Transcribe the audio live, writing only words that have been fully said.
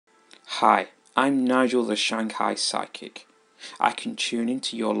Hi, I'm Nigel the Shanghai Psychic. I can tune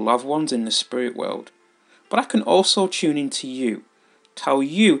into your loved ones in the spirit world, but I can also tune into you, tell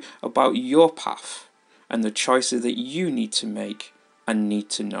you about your path and the choices that you need to make and need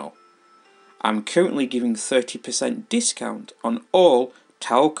to know. I'm currently giving 30% discount on all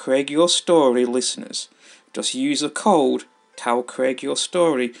Tell Craig Your Story listeners. Just use the code Tell Craig Your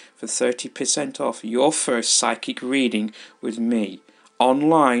Story for 30% off your first psychic reading with me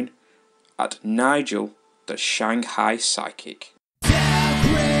online at Nigel the Shanghai Psychic.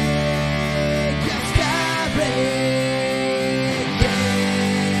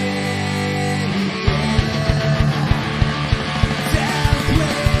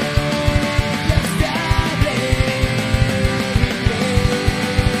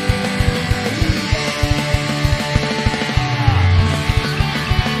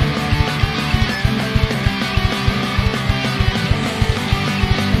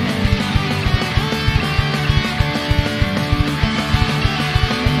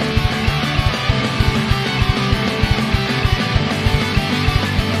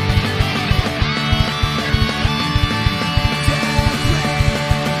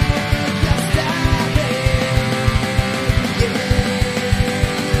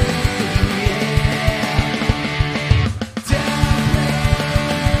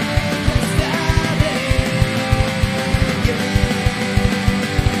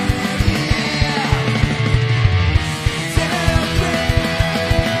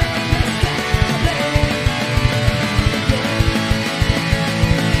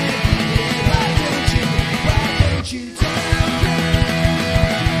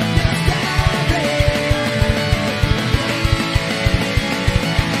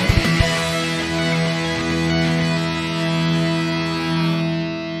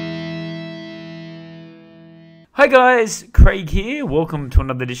 Hi guys, Craig here. Welcome to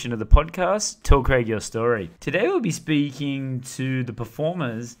another edition of the podcast, Tell Craig Your Story. Today we'll be speaking to the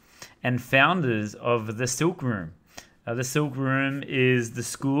performers and founders of the Silk Room. The Silk Room is the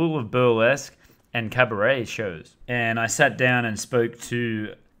school of burlesque and cabaret shows. And I sat down and spoke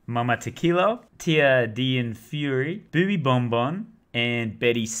to Mama Tequila, Tia the Inferi, Boobie BonBon, and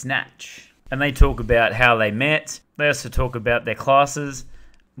Betty Snatch. And they talk about how they met. They also talk about their classes,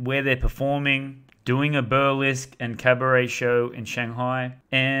 where they're performing, doing a burlesque and cabaret show in Shanghai.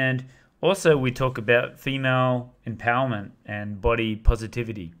 And also we talk about female empowerment and body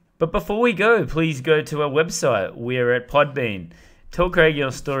positivity. But before we go, please go to our website. We're at Podbean. Tell Craig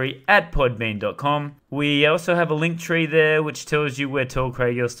Your Story at podbean.com. We also have a link tree there which tells you where Tell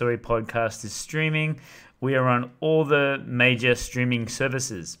Craig Your Story podcast is streaming. We are on all the major streaming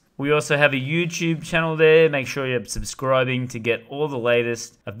services. We also have a YouTube channel there. Make sure you're subscribing to get all the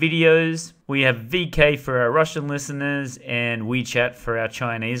latest videos. We have VK for our Russian listeners and WeChat for our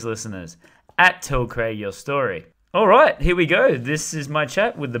Chinese listeners at Tell Craig Your Story. All right, here we go. This is my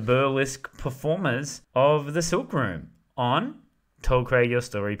chat with the burlesque performers of the Silk Room on Tell Craig Your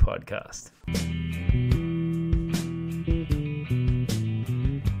Story podcast.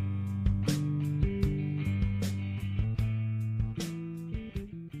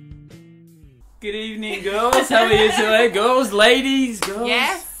 Good evening, girls. How are you today? Girls, ladies, girls.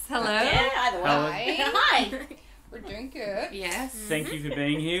 Yes, hello. Yeah, either way. Hi. We're doing good. Yes. Thank you for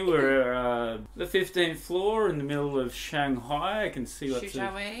being here. We're the 15th floor in the middle of Shanghai. I can see what's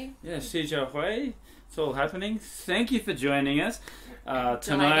Shijiahui. Yeah, Shijiahui. It's all happening. Thank you for joining us.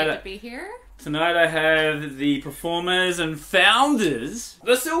 Delighted to be here. Tonight I have the performers and founders of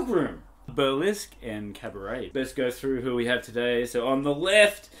the Silk Room, Burlesque and Cabaret. Let's go through who we have today. So on the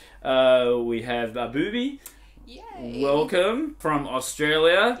left, we have Boobie. Yay. Welcome from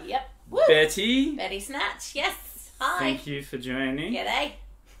Australia. Yep. Woo. Betty Snatch. Yes. Hi. Thank you for joining. G'day.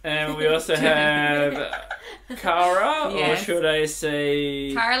 And we also have Cara, Yes. or should I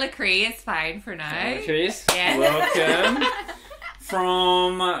say... Carla Cree is fine for now. Cara Chris. Yes. Welcome.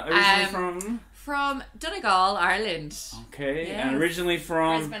 Originally From Donegal, Ireland. Okay, Yes. and originally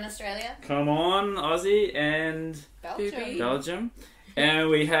from... Brisbane, Australia. Come on, Aussie, and Belgium. Boobie. Belgium. And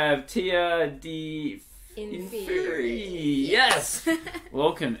we have Tia the Inferi. Yes!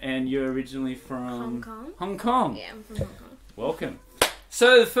 Welcome. And you're originally from... Hong Kong. Hong Kong. Yeah, I'm from Hong Kong. Welcome.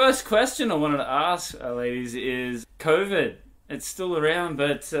 So the first question I wanted to ask, ladies, is COVID. It's still around,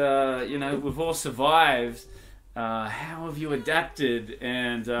 but, we've all survived. How have you adapted?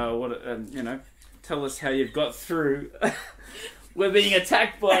 And, tell us how you've got through. We're being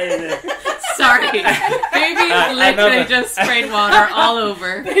attacked by Sorry. Baby literally just sprayed water all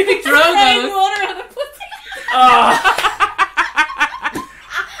over. Baby Drogos. water on a pussy. Oh.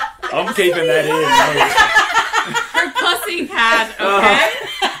 I'm keeping that in. Her pussy had, okay?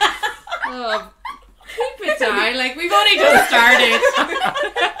 like, we've only just started.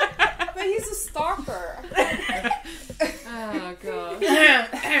 But he's a stalker. Oh, God.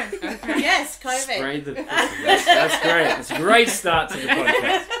 Yes, COVID. Spray the that's great. It's a great start to the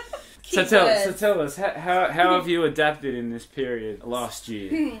podcast. So tell us, how have you adapted in this period last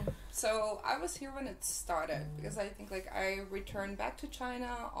year? So I was here when it started because I think like I returned back to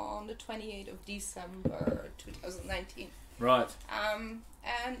China on the 28th of December 2019. Right.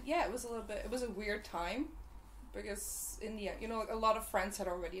 And yeah, it was a weird time because in the end, you know, like a lot of friends had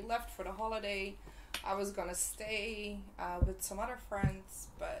already left for the holiday. I was gonna stay with some other friends,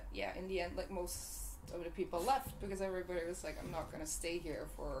 but yeah, in the end, like most of the people left because everybody was like, I'm not gonna stay here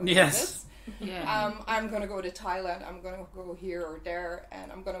for this. Yeah. I'm gonna go to Thailand, I'm gonna go here or there,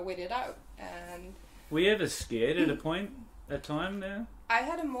 and I'm gonna wait it out. And Were you ever scared at a time there? I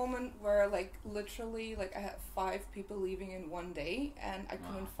had a moment where like literally like I had 5 people leaving in one day and I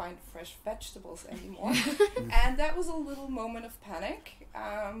couldn't find fresh vegetables anymore. And that was a little moment of panic.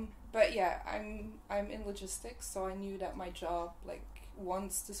 But yeah, I'm in logistics, so I knew that my job, like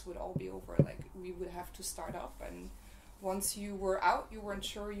once this would all be over, like we would have to start up, and once you were out, you weren't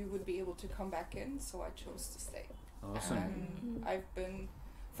sure you would be able to come back in, so I chose to stay. Awesome. And I've been,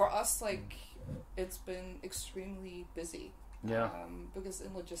 for us, like it's been extremely busy. Yeah. Because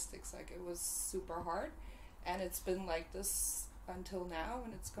in logistics, like it was super hard, and it's been like this until now,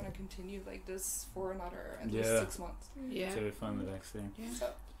 and it's gonna continue like this for another at least 6 months. Yeah. So we find the next thing. Yeah. So.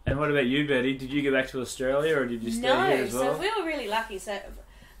 And what about you, Betty? Did you go back to Australia or did you stay here as well? So we were really lucky. So,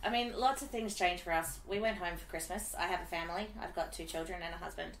 I mean, lots of things changed for us. We went home for Christmas. I have a family. I've got 2 children and a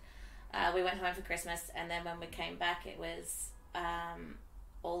husband. We went home for Christmas, and then when we came back, it was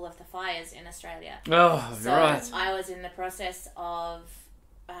all of the fires in Australia. Oh, So right. I was in the process of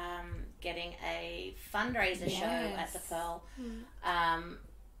getting a fundraiser show at the Pearl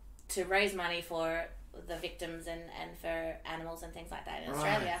to raise money for the victims and for animals and things like that in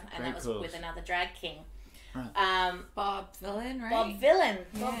Australia, and that was with another drag king, Bob Villain, right?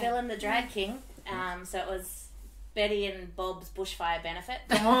 Bob Villain, the drag king. So it was Betty and Bob's bushfire benefit.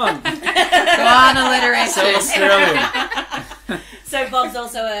 Come on. Go on, alliteration. So Australian. So Bob's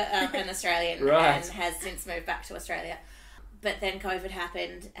also an Australian Right. and has since moved back to Australia. But then COVID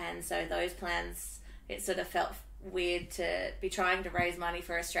happened, and so those plans, it sort of felt weird to be trying to raise money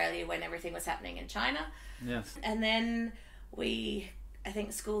for Australia when everything was happening in China. Yes. And then I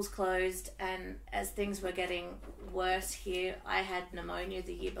think schools closed, and as things were getting worse here, I had pneumonia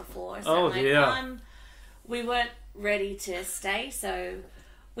the year before. So we weren't ready to stay, so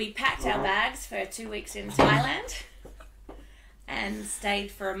we packed our bags for 2 weeks in Thailand and stayed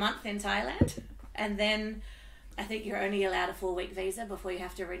for a month in Thailand. And then I think you're only allowed a 4-week visa before you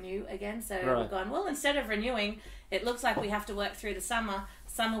have to renew again. So we've gone, well, instead of renewing, it looks like we have to work through the summer.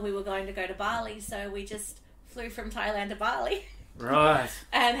 Summer we were going to go to Bali, so we just flew from Thailand to Bali. Right.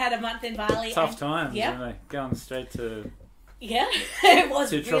 And had a month in Bali. Tough times, Yep. isn't it? Going straight to... Yeah, it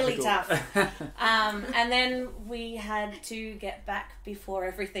was Too really tropical. tough. And then we had to get back before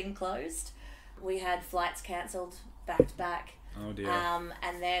everything closed. We had flights cancelled back to back. Oh dear.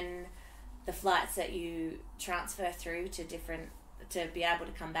 And then the flights that you transfer through to be able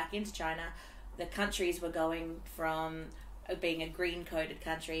to come back into China, the countries were going from being a green coded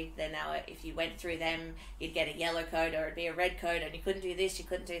country. Then now if you went through them, you'd get a yellow code or it'd be a red code, and you couldn't do this, you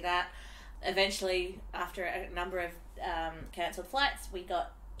couldn't do that. Eventually, after a number of cancelled flights, we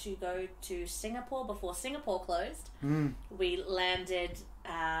got to go to Singapore before Singapore closed. We landed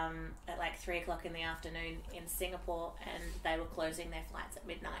at like 3 o'clock in the afternoon in Singapore, and they were closing their flights at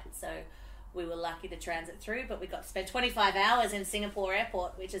midnight. So we were lucky to transit through, but we got to spend 25 hours in Singapore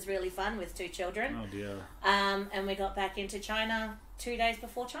airport, which is really fun with 2 children. Oh dear. And we got back into China 2 days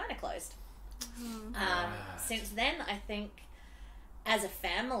before China closed. Since then, I think as a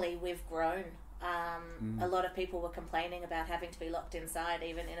family, we've grown. A lot of people were complaining about having to be locked inside.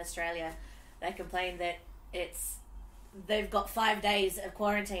 Even in Australia, they complained that they've got 5 days of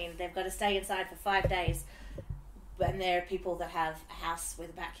quarantine. They've got to stay inside for 5 days. And there are people that have a house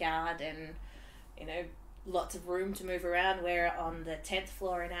with a backyard and, you know, lots of room to move around. We're on the 10th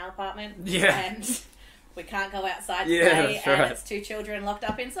floor in our apartment. Yeah. And we can't go outside to Yeah, play, that's and right. it's 2 children locked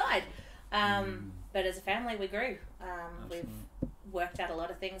up inside. But as a family, we grew. We've worked out a lot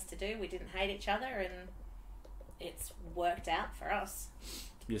of things to do. We didn't hate each other, and it's worked out for us.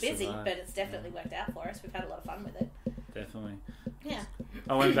 Busy, but it's definitely worked out for us. We've had a lot of fun with it. Definitely. Yeah.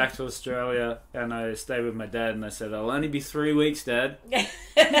 I went back to Australia and I stayed with my dad, and I said, I'll only be 3 weeks, Dad.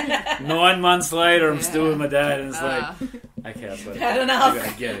 9 months later, I'm still with my dad, and it's like, okay, I've got Had enough.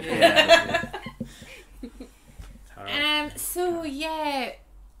 I get it. Yeah. So yeah,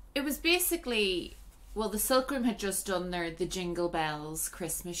 it was basically Well, the Silk Room had just done the Jingle Bells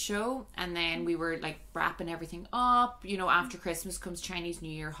Christmas show, and then we were like wrapping everything up. You know, after Christmas comes Chinese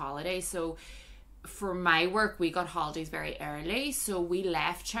New Year holiday, so for my work we got holidays very early, so we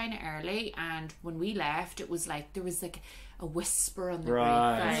left China early, and when we left it was like there was like a whisper on the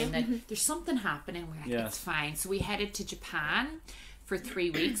grapevine that there's something happening. We're like, it's fine. So we headed to Japan for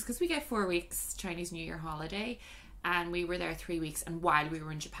 3 weeks because we get 4 weeks Chinese New Year holiday. And we were there 3 weeks, and while we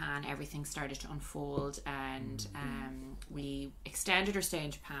were in Japan, everything started to unfold, and we extended our stay in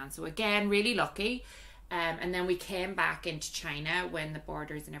Japan. So again, really lucky. And then we came back into China when the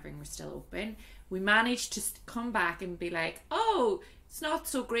borders and everything were still open. We managed to come back and be like, oh, it's not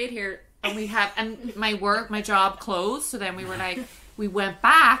so great here. And my job closed. So then we were like, we went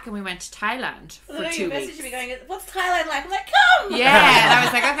back and we went to Thailand for 2 weeks. You messaged me going, what's Thailand like? I'm like, come! Yeah, and I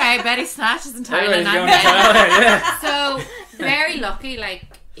was like, okay, Betty Snatch is in Thailand. So very lucky, like,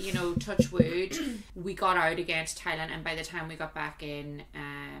 you know, touch wood, we got out again to Thailand, and by the time we got back in,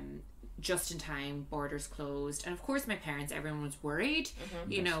 just in time, borders closed. And of course my parents, everyone was worried.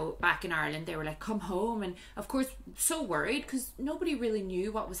 You know, back in Ireland they were like, come home, and of course so worried because nobody really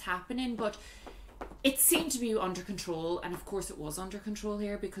knew what was happening, but it seemed to be under control, and of course it was under control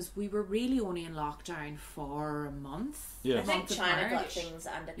here because we were really only in lockdown for a month. I think China got things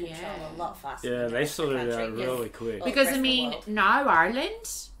under control a lot faster. Yeah, they sorted it out really quick. Because I mean, now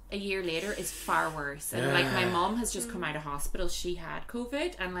Ireland a year later is far worse, and like my mum has just come out of hospital. She had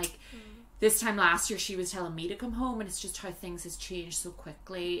COVID, and like this time last year she was telling me to come home, and it's just how things has changed so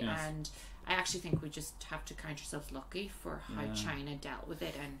quickly. And I actually think we just have to count ourselves lucky for how China dealt with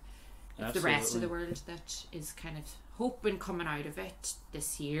it, and the rest of the world that is kind of hoping coming out of it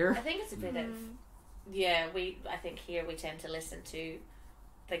this year. I think it's a bit of I think here we tend to listen to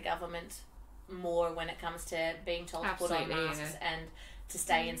the government more when it comes to being told to put on masks and to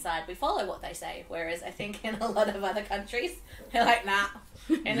stay inside. We follow what they say, whereas I think in a lot of other countries they're like, nah.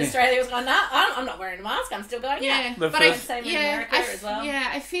 In Australia, it was going, nah, I'm not wearing a mask, I'm still going out. But same in America as well. Yeah,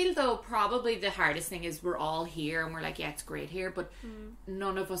 I feel though probably the hardest thing is we're all here and we're like, yeah, it's great here, but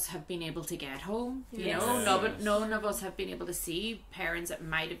none of us have been able to get home. You know, none of us have been able to see parents that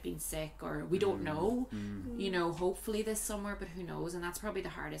might have been sick, or we don't know. You know, hopefully this summer, but who knows? And that's probably the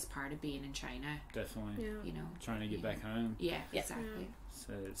hardest part of being in China. Definitely. You know, trying to get back home. Yeah, exactly.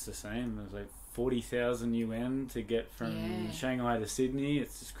 So it's the same. There's like 40,000 yuan to get from Shanghai to Sydney.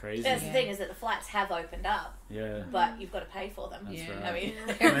 It's just crazy. That's the thing, is that the flights have opened up. But you've got to pay for them. That's right. I mean,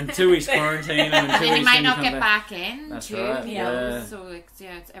 and then 2 weeks quarantine, and then 2 weeks. And you might not get back in. That's too. right. Yeah. So like,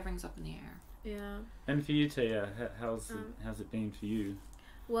 it's everything's up in the air. Yeah. And for you, Tia, how's it been for you?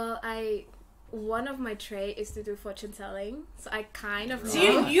 Well, one of my trade is to do fortune telling, so I kind of So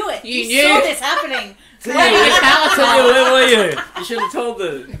you knew it. You knew saw this happening. So where were you? You should have told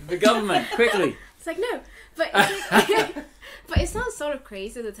the government quickly. It's like, no, but it's like, but it's not sort of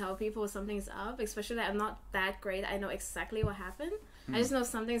crazy to tell people something's up, especially that I'm not that great. I know exactly what happened. I just know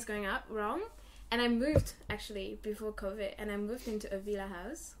something's going up wrong. And I moved actually before COVID, and I moved into a villa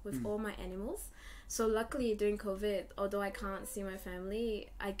house with all my animals. So luckily during COVID, although I can't see my family,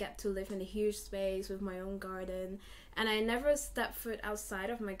 I get to live in a huge space with my own garden. And I never stepped foot outside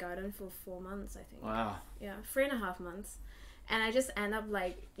of my garden for 4 months, I think. Wow. Yeah, 3.5 months. And I just end up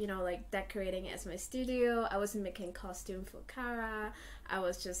like, you know, like decorating it as my studio. I was making costume for Cara. I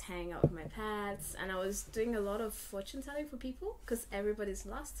was just hanging out with my pets. And I was doing a lot of fortune telling for people because everybody's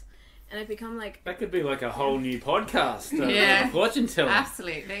lost. And I become like... That could be like a whole new podcast. Fortune telling.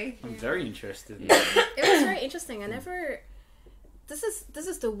 Absolutely. I'm very interested in that. It was very interesting. I never... This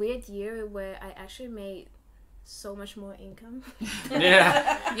is the weird year where I actually made so much more income.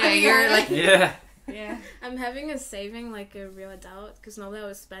 You're like... Yeah. I'm having a saving like a real adult, because normally I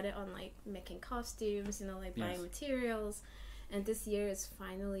would spend it on like making costumes, you know, like buying materials. And this year is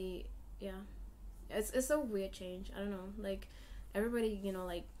finally... It's a weird change. I don't know. Like... Everybody, you know,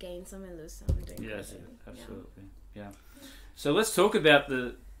 like gain some and lose some. Yes, absolutely. Yeah. So let's talk about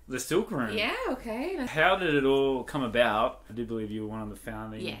the Silk Room. Yeah, okay. How did it all come about? I do believe you were one of the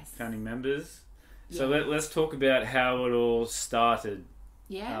founding members. So let's talk about how it all started.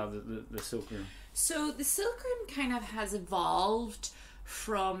 Yeah. The Silk Room. So the Silk Room kind of has evolved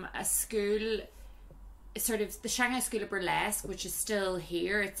from a school, sort of the Shanghai School of Burlesque, which is still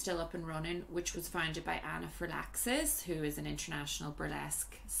here, it's still up and running, which was founded by Anna Furlaxis, who is an international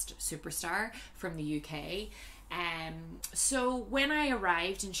burlesque superstar from the UK. So when I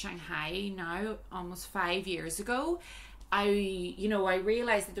arrived in Shanghai now almost 5 years ago, I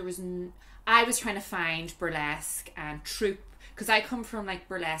realized that I was trying to find burlesque and troupe, because I come from like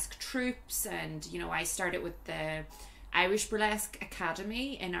burlesque troupes, and you know, I started with the Irish Burlesque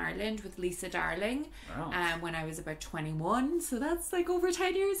Academy in Ireland with Lisa Darling. Wow. When I was about 21, so that's like over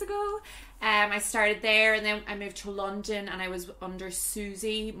 10 years ago. I started there, and then I moved to London, and I was under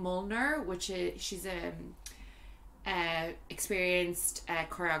Susie Mullner, she's a experienced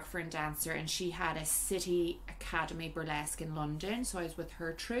choreographer and dancer, and she had a City Academy Burlesque in London, so I was with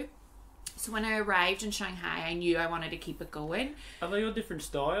her troupe. So when I arrived in Shanghai, I knew I wanted to keep it going. Are they all different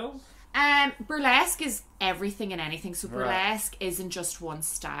styles? Burlesque is everything and anything, so burlesque isn't just one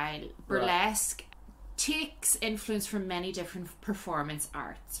style. Burlesque takes influence from many different performance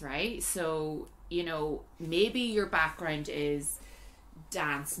arts, right? So, you know, maybe your background is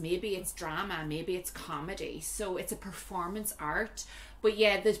dance, maybe it's drama, maybe it's comedy, so it's a performance art. But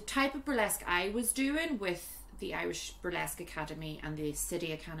yeah, the type of burlesque I was doing with the Irish Burlesque Academy and the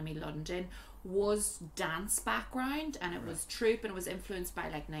City Academy London was dance background, and it was troupe, and it was influenced by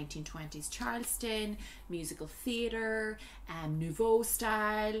like 1920s Charleston, musical theatre, nouveau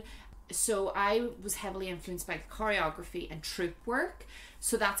style. So I was heavily influenced by choreography and troupe work.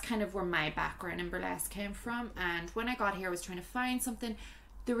 So that's kind of where my background in burlesque came from. And when I got here, I was trying to find something.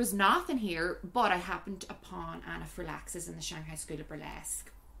 There was nothing here, but I happened upon Anna Furlaxis in the Shanghai School of Burlesque.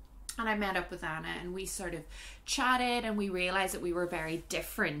 And I met up with Anna, and we sort of chatted, and we realised that we were very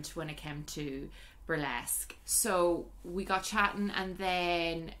different when it came to burlesque. So we got chatting, and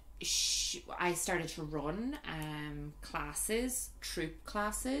then I started to run troupe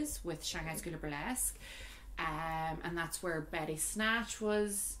classes with Shanghai School of Burlesque. And that's where Betty Snatch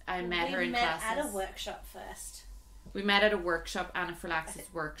was. I met her in classes. We met at a workshop first. We met at a workshop, Anna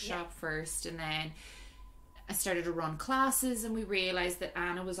Furlaxis workshop first, and then I started to run classes, and we realised that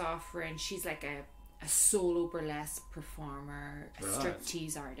Anna was offering, she's like a solo burlesque performer, a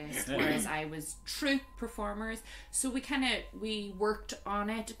striptease artist, whereas I was troupe performers. So we worked on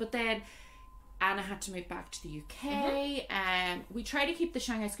it, but then Anna had to move back to the UK, and we tried to keep the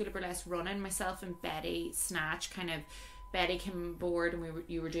Shanghai School of Burlesque running. Myself and Betty Snatch Betty came on board, and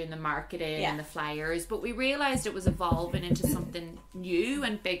you were doing the marketing and the flyers, but we realised it was evolving into something new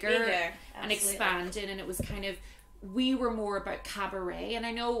and bigger and expanding, and it was kind of, we were more about cabaret, and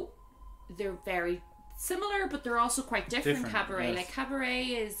I know they're very similar, but they're also quite different. Cabaret, yes. Like cabaret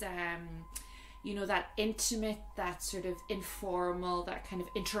is you know, that intimate, that sort of informal, that kind of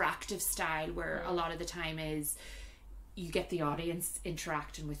interactive style where a lot of the time is you get the audience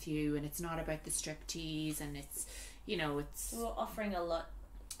interacting with you, and it's not about the striptease, and it's, you know, it's... We're offering a lot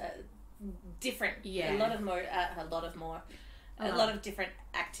different, a lot of different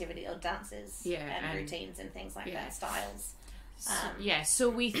activity or dances and routines and things like that, styles. So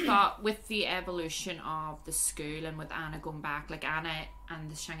we thought with the evolution of the school, and with Anna going back, like Anna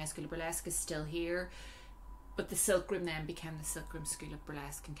and the Shanghai School of Burlesque is still here, but the Silk Room then became the Silk Room School of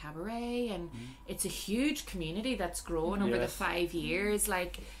Burlesque and Cabaret, and it's a huge community that's grown over the 5 years.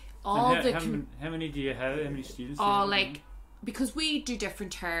 Like all how many do you have? How many students? All like, because we do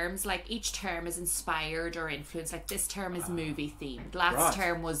different terms, like each term is inspired or influenced. Like this term is movie themed. Last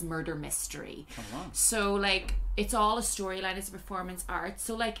term was murder mystery. So like it's all a storyline, it's a performance art.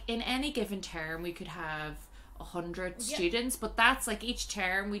 So like in any given term we could have 100 students, but that's like each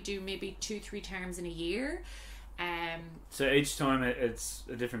term we do maybe 2-3 terms in a year. So each time it's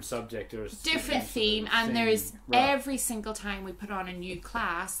a different subject or a different theme, and there's every single time we put on a new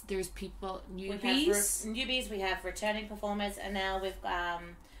class, there's people, newbies. We have returning performers, and now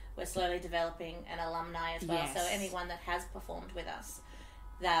we're slowly developing an alumni as well. Yes. So anyone that has performed with us,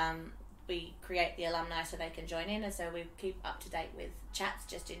 we create the alumni so they can join in, and so we keep up to date with chats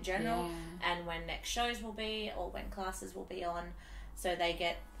just in general, and when next shows will be, or when classes will be on, so they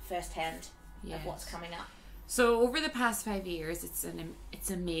get first hand of what's coming up. So over the past 5 years, it's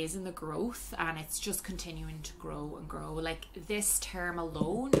amazing the growth, and it's just continuing to grow and grow. Like this term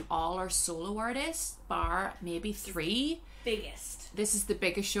alone, all our solo artists, bar maybe 3. Biggest. This is the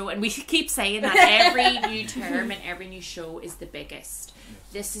biggest show, and we keep saying that every new term and every new show is the biggest.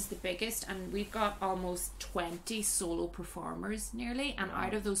 This is the biggest, and we've got almost 20 solo performers nearly, and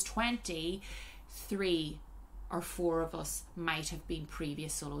out of those 20, 3 or 4 of us might have been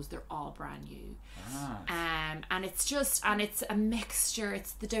previous solos. They're all brand new. And it's just, and it's a mixture,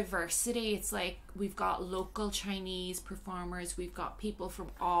 it's the diversity. It's like we've got local Chinese performers, we've got people from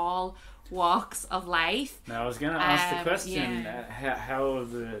all walks of life. Now I was going to ask the question, how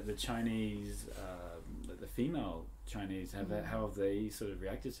have the Chinese, the female Chinese, how have they sort of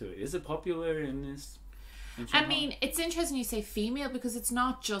reacted to it? Is it popular in I mean, it's interesting you say female, because it's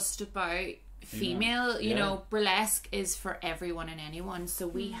not just about female, you know, burlesque is for everyone and anyone. So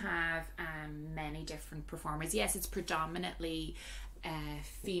we have many different performers. Yes, it's predominantly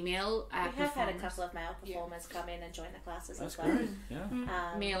female We have had a performers. couple of male performers come in and join the classes That's as well. great.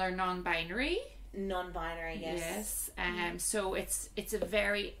 Yeah. Male or non-binary. Non-binary, yes. Yes. So it's a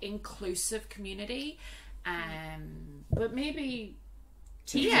very inclusive community. But maybe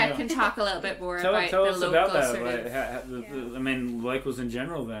Tia can talk a little bit more Tell about us the about local that. sort Like, of. I mean, locals in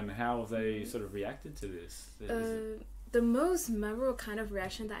general. Then, how have they sort of reacted to this? The most memorable kind of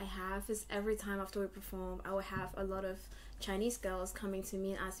reaction that I have is every time after we perform, I will have a lot of Chinese girls coming to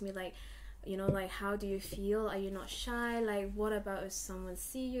me and ask me like, you know, like, how do you feel? Are you not shy? Like, what about if someone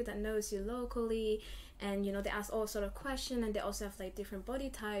see you that knows you locally? And, you know, they ask all sort of questions, and they also have like different body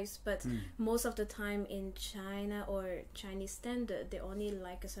types. But most of the time in China or Chinese standard, they only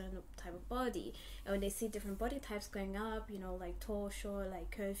like a certain type of body. And when they see different body types going up, you know, like tall, short,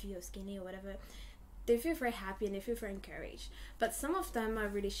 like curvy or skinny or whatever, they feel very happy and they feel very encouraged. But some of them are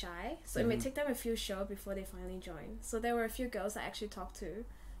really shy, so it may take them a few shows before they finally join. So there were a few girls I actually talked to,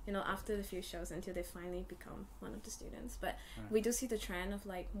 you know, after the few shows until they finally become one of the students. But we do see the trend of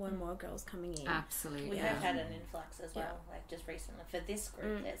like more and more girls coming in. Absolutely. We have had an influx as well, like just recently. For this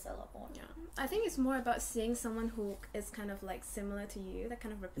group, there's a lot more. Yeah, I think it's more about seeing someone who is kind of like similar to you, that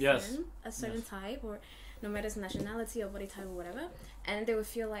kind of represent a certain type, or no matter its nationality or body type or whatever, and they would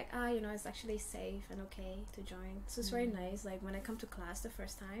feel like, you know, it's actually safe and okay to join. So it's very nice. Like when I come to class the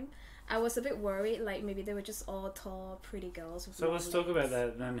first time, I was a bit worried, like maybe they were just all tall, pretty girls. With So let's talk about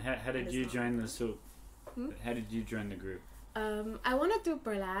that then. How did It's you not. join the How did you join the group? I want to do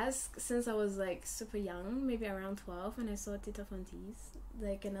burlesque since I was like super young, maybe around 12, and I saw Tita Fontis,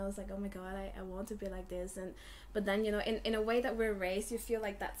 like, and I was like, oh my god, I want to be like this. And but then, you know, in a way that we're raised, you feel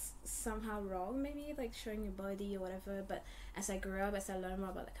like that's somehow wrong, maybe like showing your body or whatever. But as I grew up, as I learned more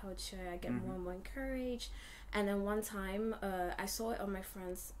about the culture, I get more and more encouraged. And then one time, I saw it on my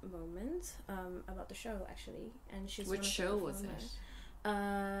friend's moment about the show actually, and she's Which one of the show was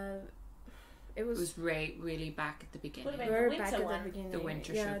performers. It It was was really back at the beginning. What about very the back winter at one? the beginning. The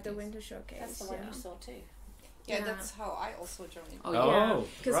winter yeah, showcase. the winter showcase. That's the one you saw too. Yeah, Yeah. that's how I also joined. Oh, Oh,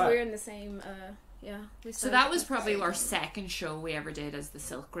 because right. we're in the same. We So that was probably our second show we ever did as the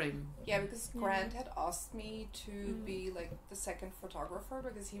Silk Room. Yeah, because Grant had asked me to be like the second photographer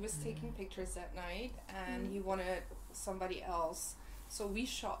because he was taking pictures that night and he wanted somebody else. So we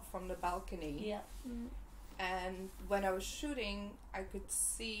shot from the balcony. Yeah. And when I was shooting, I could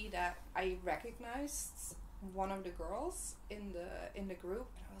see that I recognized one of the girls in the group,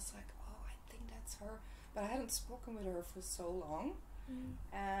 and I was like, oh, I think that's her. But I hadn't spoken with her for so long,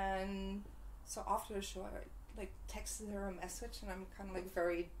 and so after the show, I like texted her a message, and I'm kind of like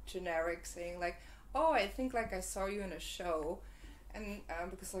very generic, saying like, oh, I think like I saw you in a show. And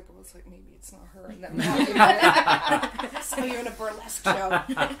because like I was like, maybe it's not her, and then I saw you in a burlesque show.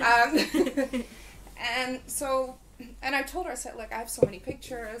 And I told her, I said, like, I have so many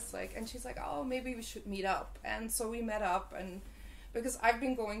pictures, like, and she's like, oh, maybe we should meet up. And so we met up, and because I've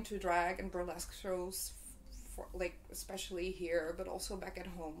been going to drag and burlesque shows, for, like, especially here, but also back at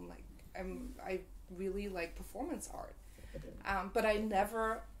home, like, I really like performance art. But I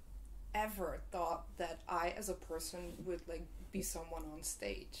never, ever thought that I, as a person, would, like, be someone on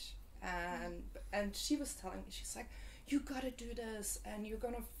stage. And she was telling me, she's like, you gotta do this, and you're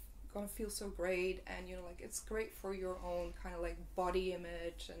gonna feel so great, and you know, like, it's great for your own kind of like body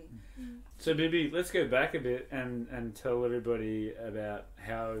image. And So Boobie, let's go back a bit and tell everybody about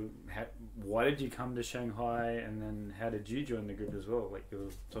how why did you come to Shanghai, and then how did you join the group as well, like you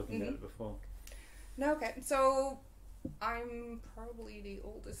were talking about it before. no, okay, so I'm probably the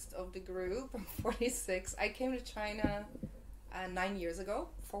oldest of the group. I'm 46. I came to China 9 years ago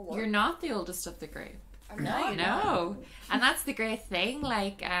for work. You're not the oldest of the group. I'm not. No, and that's the great thing.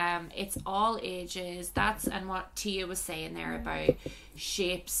 Like, it's all ages. And what Tia was saying there about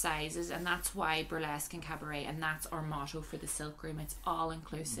shapes, sizes, and that's why burlesque and cabaret, and that's our motto for the Silk Room. It's all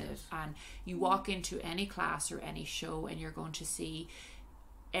inclusive, and you walk into any class or any show, and you're going to see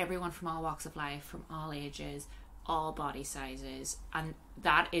everyone from all walks of life, from all ages, all body sizes, and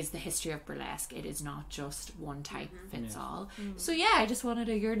that is the history of burlesque. It is not just one type fits all. So yeah, I just wanted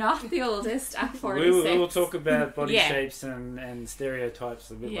to, you're not the oldest at 46. We will talk about body Yeah. shapes and stereotypes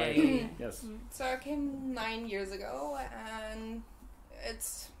a bit Yeah, later. yeah, yeah. Yes. So I came 9 years ago, and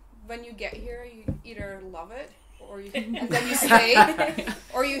it's when you get here, you either love it and then you stay,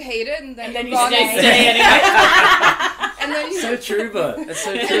 or you hate it and then you're gone. And then you So true, but it's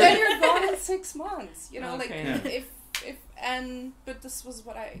so and true. then you're gone in 6 months. You know, Okay. like but this was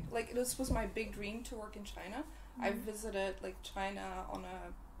what I like. This was my big dream, to work in China. I visited like China on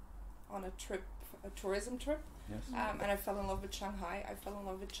a trip, a tourism trip, Yes. and I fell in love with Shanghai. I fell in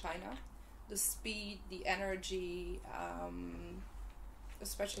love with China, the speed, the energy,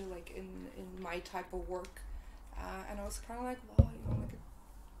 especially like in my type of work. And I was kind of like, wow, like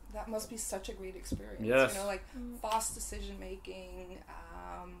that must be such a great experience. Yes. Like fast decision making,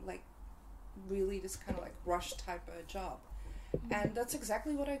 like really this kind of like rush type of job. And that's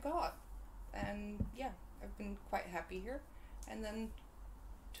exactly what I got. And yeah, I've been quite happy here. And then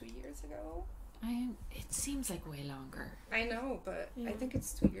 2 years ago. It seems like way longer. I know, but I think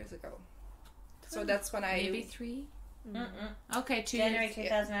it's 2 years ago. So that's when Maybe 3? Mm-mm. Okay, 2 January years.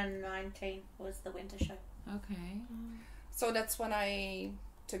 2019 was the winter show. Okay. So that's when I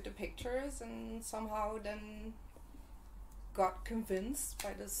took the pictures and somehow then got convinced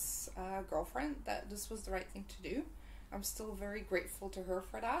by this girlfriend that this was the right thing to do. I'm still very grateful to her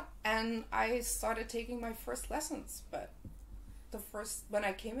for that. And I started taking my first lessons, but when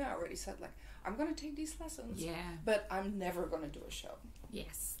I came here, I already said like, I'm going to take these lessons, but I'm never going to do a show.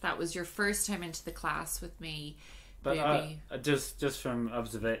 Yes, that was your first time into the class with me. But just from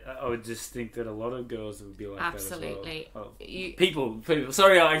observation, I would just think that a lot of girls would be like absolutely. that as well. Oh, people.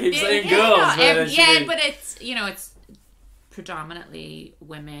 Sorry, I keep saying girls. But it's it's predominantly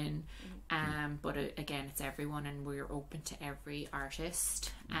women. But again, it's everyone, and we're open to every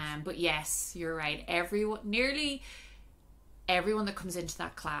artist. But yes, you're right. Nearly everyone that comes into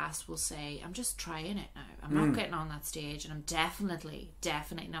that class will say, I'm just trying it now. I'm not getting on that stage, and I'm definitely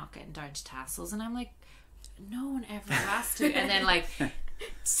not getting down to tassels. And I'm like, no one ever has to. And then like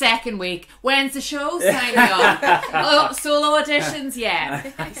second week, when's the show? Sign me up. Oh, solo auditions,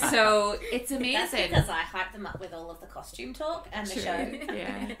 so it's amazing. That's because I hype them up with all of the costume talk and the show.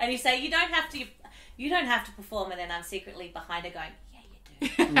 Yeah. And you say you don't have to perform, and then I'm secretly behind her going, yeah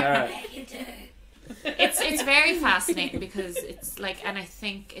you do. Yeah, you do. It's very fascinating because it's like, and I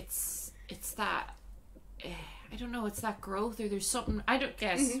think it's that I don't know, it's that growth, or there's something, I don't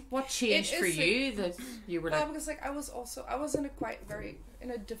guess what changed for you that you were like, because like I was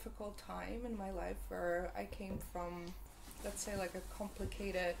in a difficult time in my life where I came from, let's say like a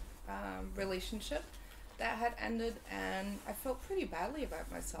complicated relationship that had ended, and I felt pretty badly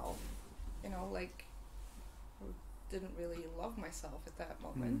about myself, like I didn't really love myself at that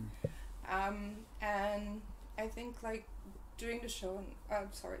moment. And I think like doing the show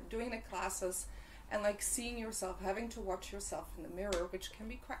doing the classes and like seeing yourself, having to watch yourself in the mirror, which can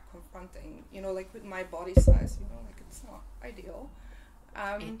be quite confronting, like with my body size, like it's not ideal.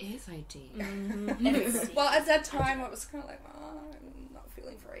 it is ideal. Well, at that time I was kind of like, I'm not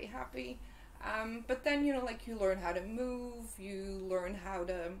feeling very happy. But then, like you learn how to move, you learn how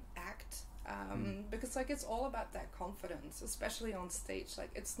to act. Because like it's all about that confidence, especially on stage.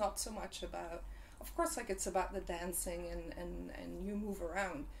 Like it's not so much about, of course, like it's about the dancing and you move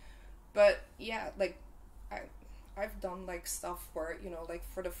around, but yeah, like I've done like stuff where like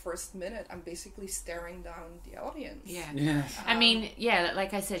for the first minute I'm basically staring down the audience. I mean,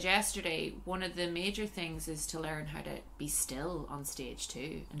 like I said yesterday, one of the major things is to learn how to be still on stage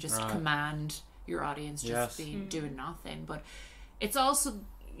too, and just command your audience, just doing nothing. But it's also,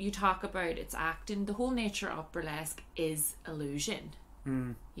 you talk about it's acting, the whole nature of burlesque is illusion.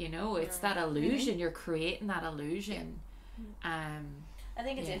 It's that illusion, you're creating that illusion. I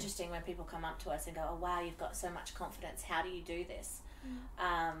think it's interesting when people come up to us and go, oh wow, you've got so much confidence, how do you do this?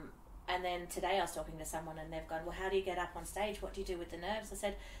 And then today I was talking to someone and they've gone, well, how do you get up on stage, what do you do with the nerves? I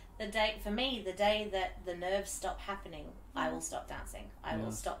said, the day that the nerves stop happening, I will stop dancing, I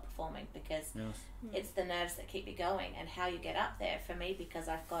will stop performing, because it's the nerves that keep you going. And how you get up there, for me, because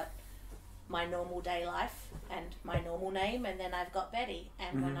I've got my normal day life and my normal name, and then I've got Betty,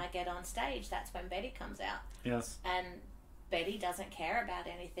 and when I get on stage, that's when Betty comes out. And Betty doesn't care about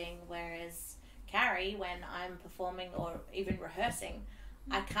anything, whereas Carrie, when I'm performing or even rehearsing,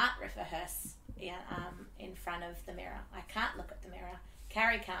 I can't rehearse in front of the mirror. I can't look at the mirror.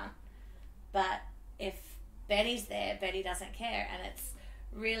 Carrie can't. But if Betty's there, Betty doesn't care. And it's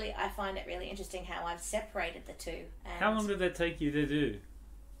really, I find it really interesting how I've separated the two. And how long did that take you to do?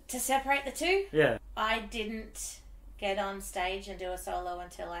 To separate the two? Yeah. I didn't get on stage and do a solo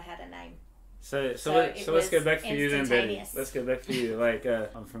until I had a name. So let's go back for you then, Betty. Let's go back for you. Like,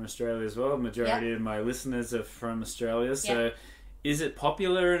 I'm from Australia as well. Majority of my listeners are from Australia. So is it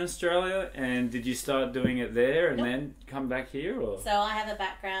popular in Australia? And did you start doing it there and then come back here? Or? So I have a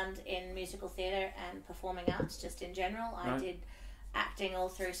background in musical theatre and performing arts just in general. I did acting all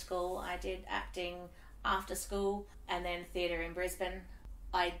through school. I did acting after school, and then theatre in Brisbane.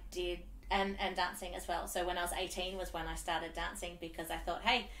 I did, and dancing as well. So when I was 18 was when I started dancing, because I thought,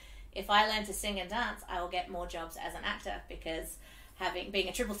 hey, if I learn to sing and dance, I will get more jobs as an actor, because being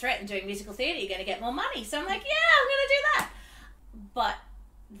a triple threat and doing musical theatre, you're going to get more money. So I'm like, yeah, I'm going to do that. But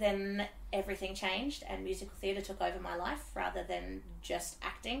then everything changed and musical theatre took over my life rather than just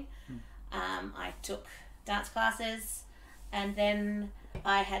acting. I took dance classes, and then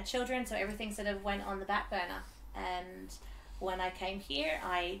I had children, so everything sort of went on the back burner. And when I came here,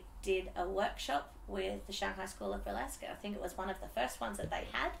 I did a workshop with the Shanghai School of Burlesque. I think it was one of the first ones that they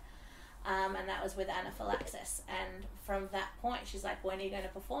had, and that was with anaphylaxis. And from that point, she's like, when are you going to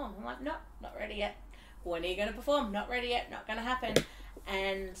perform? I'm like, no, not ready yet. When are you going to perform? Not ready yet, not going to happen.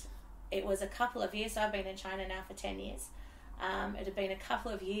 And it was a couple of years, so I've been in China now for 10 years. It had been a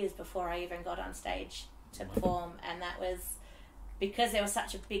couple of years before I even got on stage to perform, and that was because there was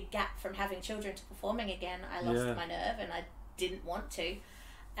such a big gap from having children to performing again. I lost my nerve and I didn't want to,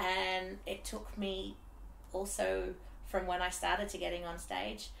 and it took me also from when I started to getting on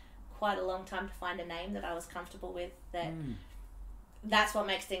stage quite a long time to find a name that I was comfortable with. That's what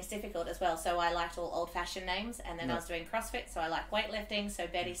makes things difficult as well. So I liked all old-fashioned names, and then I was doing CrossFit, so I like weightlifting. So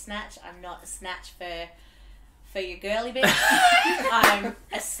Betty Snatch. I'm not a Snatch for your girly bit. I'm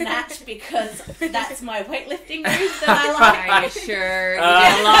a Snatch because that's my weightlifting move that I like. Are you sure?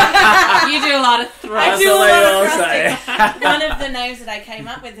 You do a lot of thrusting. I do a lot of thrusting. One of the names that I came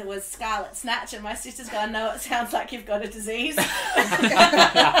up with was Scarlet Snatch, and my sister's gone, no, it sounds like you've got a disease. So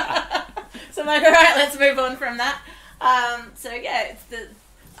I'm like, all right, let's move on from that. I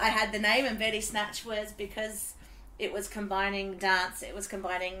had the name, and Betty Snatch was because it was combining dance, it was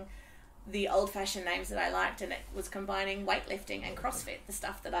combining the old-fashioned names that I liked, and it was combining weightlifting and CrossFit, the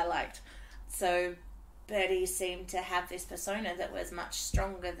stuff that I liked. So Betty seemed to have this persona that was much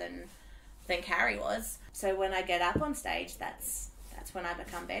stronger than Carrie was. So when I get up on stage, that's when I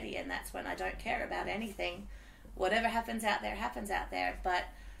become Betty, and that's when I don't care about anything. Whatever happens out there, happens out there. But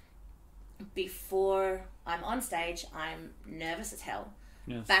before I'm on stage, I'm nervous as hell.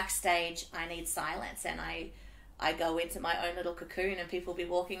 Yes. Backstage, I need silence, and I go into my own little cocoon, and people be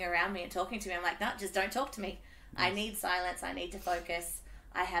walking around me and talking to me. I'm like, no, just don't talk to me. Yes. I need silence. I need to focus.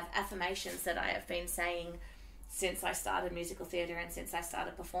 I have affirmations that I have been saying since I started musical theatre and since I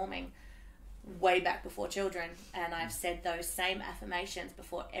started performing way back before children. And I've said those same affirmations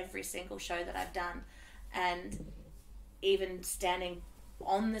before every single show that I've done. And even standing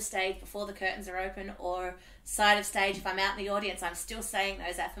on the stage before the curtains are open, or side of stage, if I'm out in the audience, I'm still saying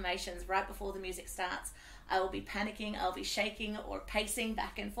those affirmations right before the music starts. I will be panicking, I'll be shaking or pacing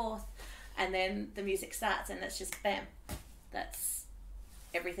back and forth, and then the music starts, and it's just bam. That's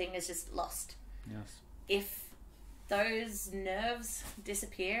everything is just lost. Yes. If those nerves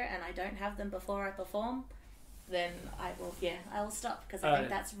disappear and I don't have them before I perform, then I will stop, because I think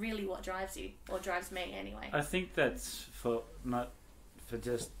that's really what drives you, or drives me anyway. I think that's not for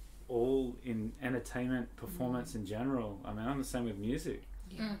just all in entertainment, performance in general. I mean, I'm the same with music.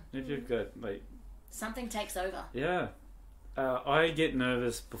 Yeah. If you've got something takes over. Yeah. I get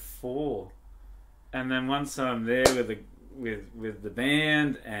nervous before, and then once I'm there with the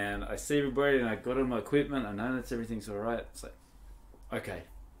band and I see everybody and I got all my equipment, I know that everything's all right. It's like, okay,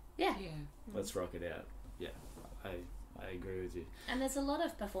 let's rock it out. Yeah, I agree with you. And there's a lot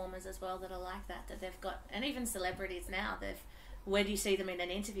of performers as well that are like that they've got, and even celebrities now, when you see them in an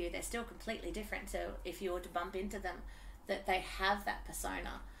interview, they're still completely different to if you were to bump into them, that they have that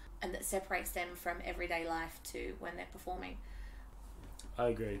persona, and that separates them from everyday life to when they're performing. I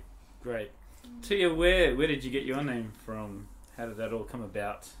agree. Great. Tia, where did you get your name from? How did that all come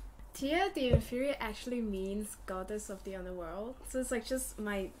about? Tia the inferi actually means goddess of the underworld. So it's like just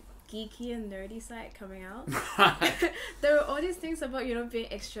my geeky and nerdy side coming out. There were all these things about, being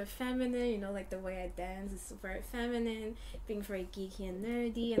extra feminine, like the way I dance is very feminine, being very geeky and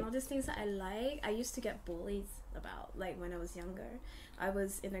nerdy, and all these things that I like. I used to get bullied about, like when I was younger. I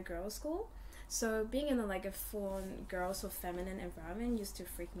was in a girls' school, so being in a full-on girls or feminine environment used to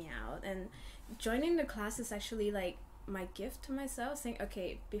freak me out. And joining the class is actually like my gift to myself, saying,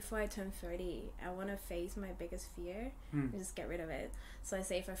 okay, before I turn 30, I want to face my biggest fear and just get rid of it. So I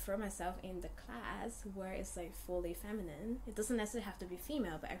say, if I throw myself in the class where it's like fully feminine, it doesn't necessarily have to be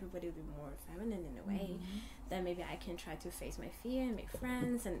female, but everybody will be more feminine in a way, then maybe I can try to face my fear and make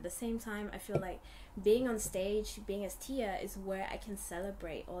friends. And at the same time, I feel like being on stage, being as Tia, is where I can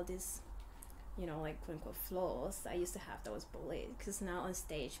celebrate all this, quote unquote flaws I used to have that was bullied, because now on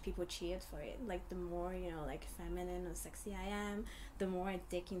stage people cheered for it. Like the more feminine or sexy I am, the more I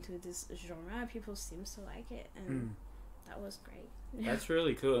dig into this genre, people seem to like it, and that was great. That's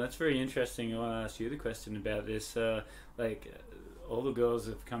really cool. That's very interesting. I want to ask you the question about this. All the girls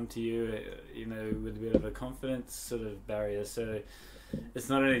have come to you, with a bit of a confidence sort of barrier. So it's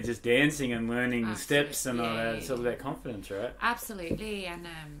not only just dancing and learning steps and all that. It's all about confidence, right? Absolutely, and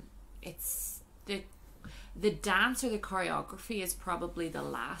it's the dance or the choreography is probably the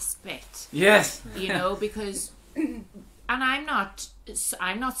last bit. Yes. You know, because and I'm not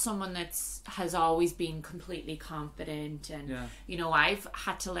someone has always been completely confident, and you know, I've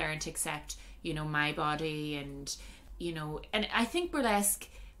had to learn to accept, you know, my body, and you know, and I think burlesque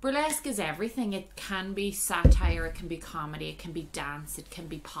is everything. It can be satire, it can be comedy, it can be dance, it can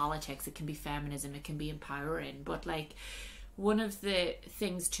be politics, it can be feminism, it can be empowering. But like, one of the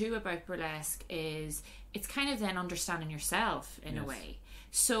things too about burlesque is it's kind of then understanding yourself in a way.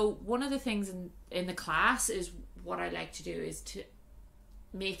 So one of the things in the class is, what I like to do is to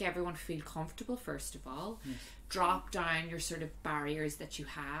make everyone feel comfortable first of all. Drop down your sort of barriers that you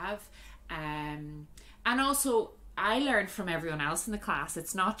have, and also I learned from everyone else in the class.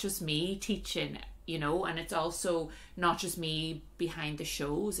 It's not just me teaching, you know, and it's also not just me behind the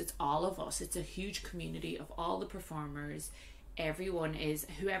shows. It's all of us. It's a huge community of all the performers. Everyone is,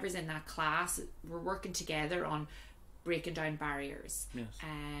 whoever's in that class, we're working together on breaking down barriers.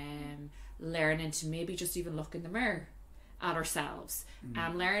 Learning to maybe just even look in the mirror at ourselves.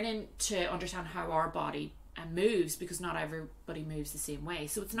 Learning to understand how our body moves, because not everybody moves the same way.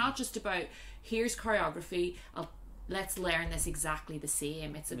 So it's not just about, here's choreography, let's learn this exactly the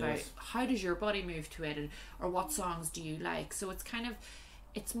same. It's about how does your body move to it, or what songs do you like. So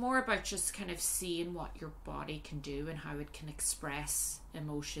it's more about just kind of seeing what your body can do and how it can express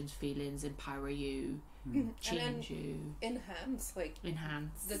emotions, feelings, empower you, change you, enhance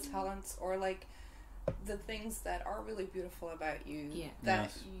the talents, or like the things that are really beautiful about you,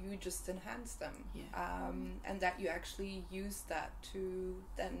 that you just enhance them, and that you actually use that to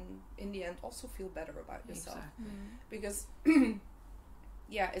then in the end also feel better about yourself. Because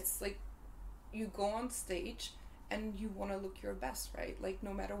it's like you go on stage and you want to look your best, right? Like,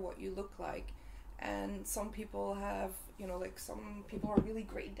 no matter what you look like. And some people have, you know, like, some people are really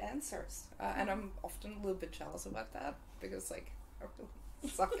great dancers, and I'm often a little bit jealous about that, because like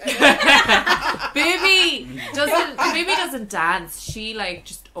suck at it. Boobie doesn't dance. She like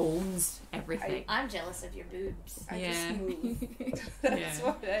just owns everything. I'm jealous of your boobs. I just move. That's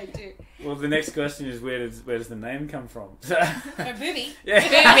what I do. Well, the next question is, where does the name come from? Boobie. Boobie. Is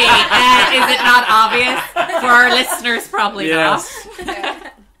it not obvious for our listeners? Probably not.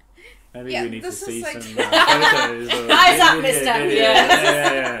 Maybe we need to see like some photos. Eyes up, mister.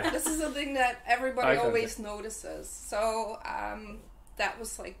 This is something that everybody always notices. So that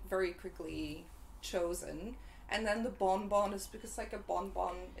was like very quickly chosen. And then the bonbon is because like a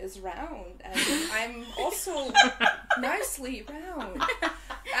bonbon is round, and I'm also nicely round.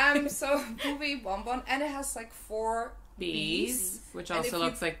 So Boobie BonBon, and it has like 4 B's, which also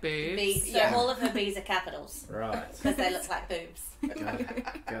looks like boobs. Bees. So all of her B's are capitals, right? Because they look like boobs.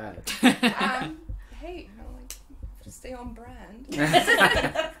 Got it. Hey, you know, like, stay on brand.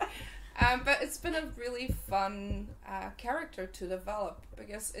 But it's been a really fun character to develop,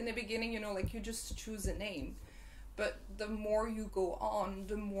 because in the beginning, you know, like, you just choose a name. But the more you go on,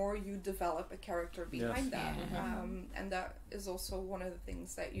 the more you develop a character behind that. And that is also one of the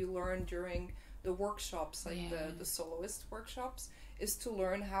things that you learn during the workshops, like the soloist workshops, is to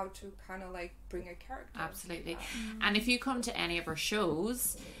learn how to kind of like bring a character. Absolutely. And if you come to any of our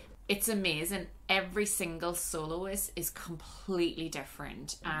shows, it's amazing. Every single soloist is completely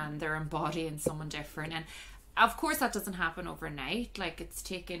different, and they're embodying someone different. And of course that doesn't happen overnight. Like, it's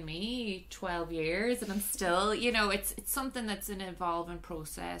taken me 12 years and I'm still, you know, it's something that's an evolving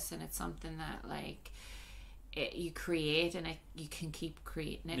process, and it's something that like you create, and you can keep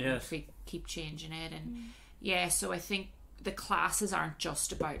creating it and keep changing it. And so I think the classes aren't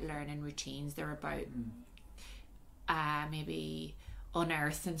just about learning routines. They're about maybe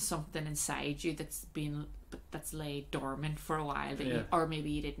unearthing something inside you that's laid dormant for a while, that or maybe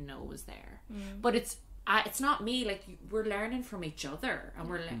you didn't know was there. But it's not me. Like, we're learning from each other, and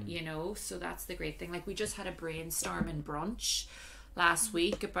we're you know, so that's the great thing. Like, we just had a brainstorming brunch last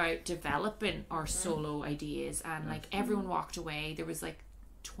week about developing our solo ideas, and like everyone walked away. There was like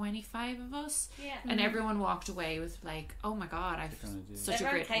 25 of us, and everyone walked away with like, oh my god, I've such a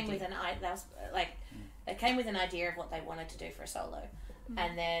great idea. They came with an idea of what they wanted to do for a solo,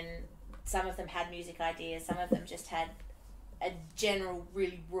 and then some of them had music ideas, some of them just had a general,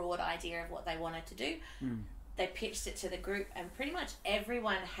 really broad idea of what they wanted to do. They pitched it to the group, and pretty much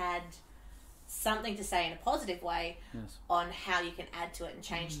everyone had something to say in a positive way on how you can add to it and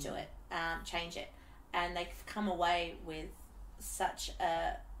change it, and they've come away with such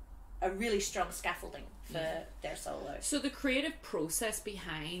a really strong scaffolding for their solo. So the creative process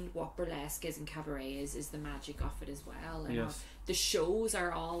behind what burlesque is and cabaret is the magic of it as well. And the shows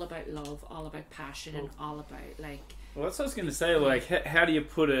are all about love, all about passion, and all about like Well, that's what I was going to say. Like, how do you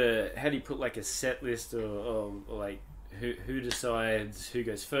put like a set list, or like who decides who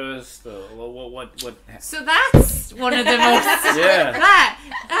goes first, or what? So that's one of the most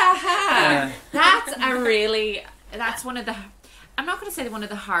that's one of the, I'm not going to say one of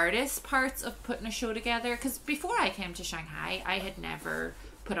the hardest parts of putting a show together, because before I came to Shanghai, I had never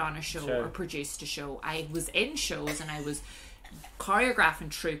put on a show or produced a show. I was in shows and I was choreographing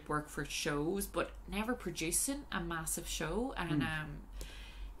troupe work for shows, but never producing a massive show. And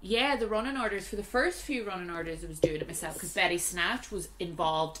the running orders, for the first few running orders I was doing it myself, because Betty Snatch was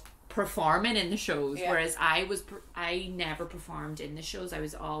involved performing in the shows, whereas I never performed in the shows. I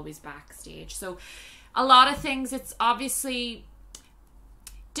was always backstage. So a lot of things, it's obviously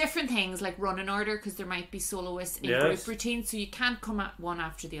different things like running order, because there might be soloists in group routines, so you can't come at one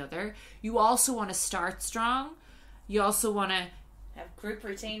after the other. You also want to start strong. You also want to have group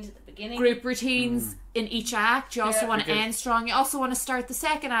routines at the beginning. Group routines in each act. You also want to end strong. You also want to start the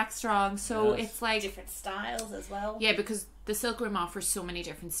second act strong. So it's like different styles as well. Yeah, because the Silk Room offers so many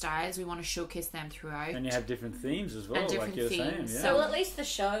different styles. We want to showcase them throughout. And you have different themes as well, and different like you're themes. saying. So at least the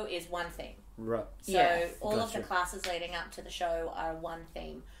show is one theme. Right. So all of the classes leading up to the show are one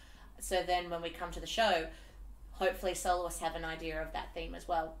theme. So then when we come to the show, hopefully soloists have an idea of that theme as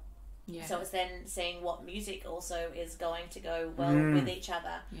well. Yeah. So it's then seeing what music also is going to go well with each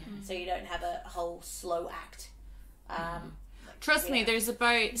other. Yeah. So you don't have a whole slow act. Trust me, there's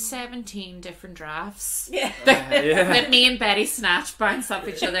about 17 different drafts Yeah. that me and Betty Snatch bounce up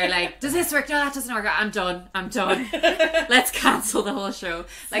each other like, does this work? No, that doesn't work. I'm done. Let's cancel the whole show.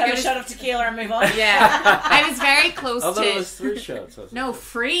 Like, have a shot of tequila and move on. Yeah. I was very close Although to... it was 3 shots. No,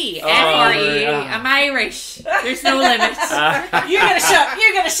 free. F-R-E. I'm Irish. There's no limit. You get a shot.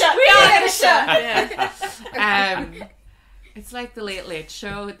 You get a shot. We all get a shot. Yeah. It's like the Late Late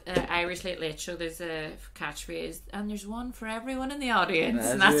Show, Irish Late Late Show. There's a catchphrase, and there's one for everyone in the audience,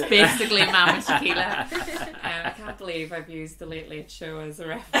 and that's basically Mama Tequila. I can't believe I've used the Late Late Show as a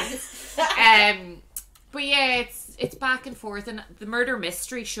reference. But yeah, it's back and forth. And the Murder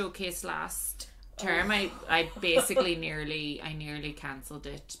Mystery Showcase last term, I basically nearly cancelled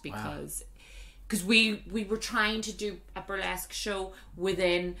it because we were trying to do a burlesque show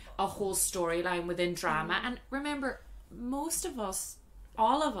within a whole storyline, within drama. And remember, most of us,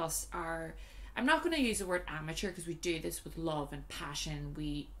 all of us are, I'm not going to use the word amateur because we do this with love and passion.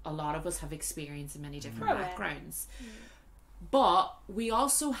 A lot of us have experience in many different backgrounds. But we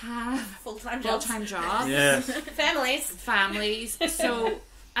also have full-time jobs. Yes. Families. So,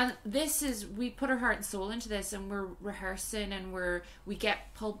 and this is, we put our heart and soul into this, and we're rehearsing, and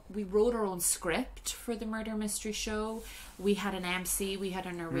we wrote our own script for the Murder Mystery Show. We had an MC, we had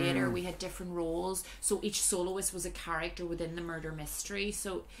a narrator, we had different roles. So each soloist was a character within the murder mystery.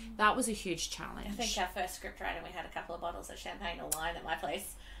 So that was a huge challenge. I think our first script writing, we had a couple of bottles of champagne or wine at my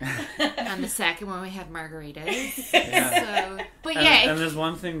place. And the second one, we had margaritas. Yeah. So, but and there's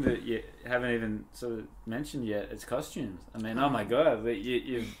one thing that you haven't even sort of mentioned yet. It's costumes. I mean, oh my god,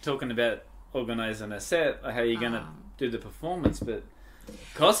 you're talking about organising a set, how you're going to do the performance, but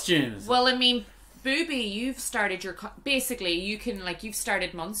costumes. Well, I mean, Boobie, you've started basically you can, like, you've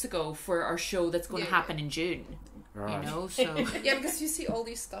started months ago for our show that's going to happen in June. Right. You know, so yeah, because you see all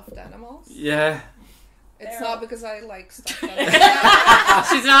these stuffed animals. Yeah. It's not because I like stuffed animals.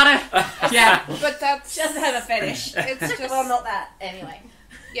 She's not a but that's she doesn't have a fetish. It's just well, not that anyway.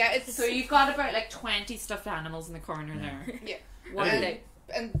 Yeah, it's so you've got about like 20 stuffed animals in the corner there. Yeah. What are they?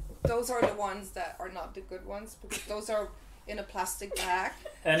 And those are the ones that are not the good ones, because those are in a plastic bag,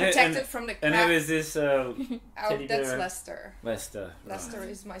 protected from the cat. And who is this? That's Lester. Lester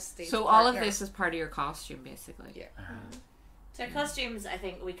Is my stage So partner. all of this is part of your costume, basically. Yeah. So costumes, I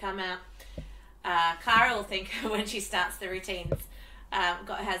think we come out. Cara will think when she starts the routines,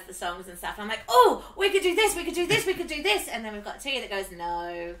 has the songs and stuff. And I'm like, oh, we could do this, we could do this, we could do this. And then we've got Tia that goes,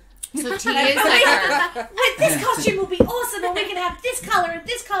 no. So Tia is like this costume will be awesome, and we can have this colour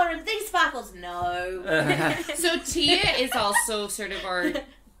and these sparkles. No. So Tia is also sort of our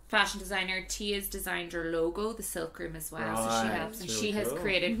fashion designer. Tia's designed her logo, the Silk Room, as well. Right. So she helps, and she has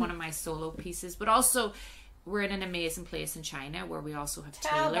created one of my solo pieces. But also, we're in an amazing place in China where we also have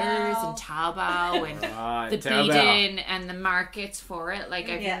tailors and Taobao and the beading and the markets for it. Like,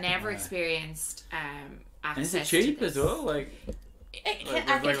 I've never experienced access. Is it cheap to this. as well? Like,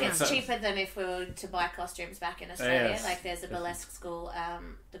 I think it's cheaper than if we were to buy costumes back in Australia. Yes. Like, there's a burlesque school,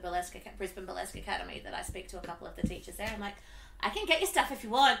 the Brisbane Burlesque Academy, that I speak to a couple of the teachers there. I'm like, I can get you stuff if you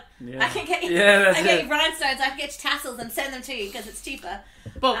want. Yeah. I can get you, that's I can get it. you rhinestones, I can get you tassels and send them to you because it's cheaper.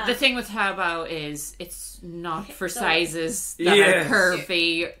 But the thing with Taobao is it's not for Sorry. sizes that Yes. are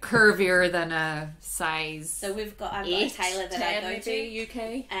curvier than a size. So I've got a 8, tailor that I 10 go to, maybe,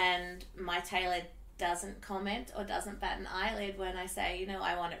 UK. and my tailor doesn't comment or doesn't bat an eyelid when I say, you know,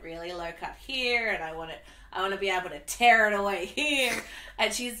 I want it really low cut here, and I want to be able to tear it away here.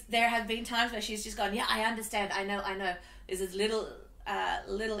 And there have been times where she's just gone, yeah, I understand, I know. There's this little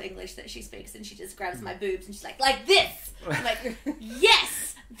English that she speaks, and she just grabs my boobs and she's like this. I'm like,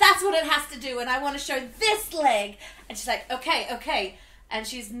 yes, that's what it has to do, and I want to show this leg. And she's like, okay. And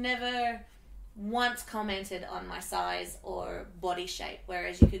she's never once commented on my size or body shape,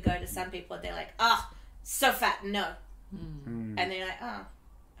 whereas you could go to some people and they're like, so fat, no. And they're like,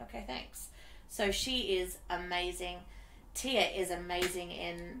 okay, thanks. So she is amazing. Tia is amazing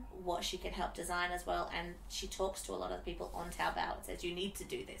in what she can help design as well, and she talks to a lot of people on Taobao and says, you need to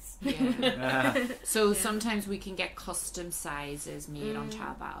do this. Yeah. So sometimes we can get custom sizes made on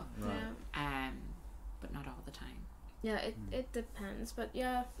Taobao, but not all the time. Yeah, it depends, but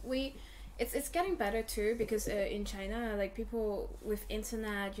yeah, it's getting better too, because in China, like, people with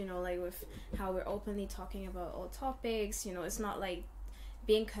internet, you know, like with how we're openly talking about all topics, you know, it's not like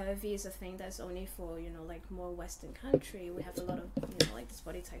being curvy is a thing that's only for, you know, like more Western country. We have a lot of, you know, like this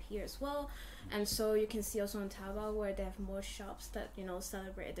body type here as well. And so you can see also on Taobao where they have more shops that, you know,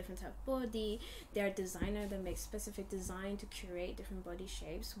 celebrate a different type of body. There are designers that make specific design to curate different body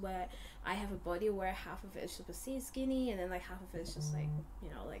shapes, where I have a body where half of it is super skinny and then like half of it is just like, you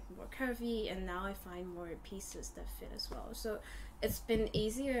know, like more curvy, and now I find more pieces that fit as well. So it's been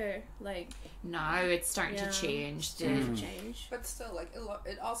easier, like, Now it's starting to change. change. But still, like,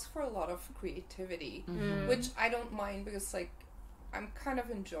 it asks for a lot of creativity, which I don't mind, because, like, I'm kind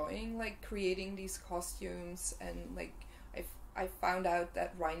of enjoying, like, creating these costumes, and, like, I found out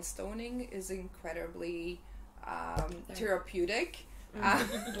that rhinestoning is incredibly therapeutic.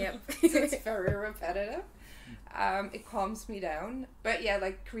 Yep. It's very repetitive. It calms me down. But yeah,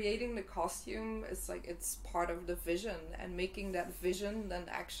 like, creating the costume is like, it's part of the vision, and making that vision then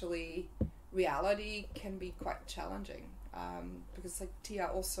actually reality can be quite challenging. Because, like, Tia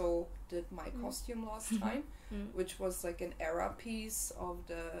also did my costume last time, which was like an era piece of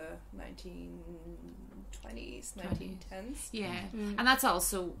the 1920s, 1910s. Yeah, and that's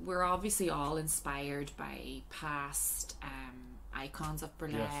also, we're obviously all inspired by past icons of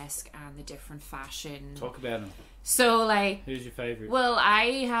burlesque and the different fashion. Talk about them. So, like, Who's your favourite? well,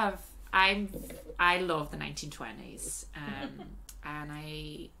 I love the 1920s,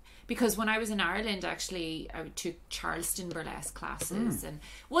 and because when I was in Ireland, actually, I took Charleston burlesque classes, and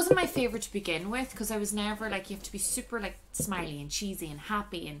it wasn't my favourite to begin with, because I was never like, you have to be super, like, smiley and cheesy and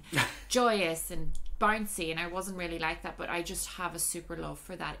happy and joyous and bouncy, and I wasn't really like that. But I just have a super love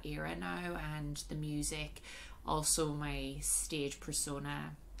for that era now, and the music. Also, my stage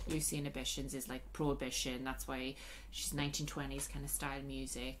persona, Lucy Inhibitions, is like Prohibition. That's why she's 1920s kind of style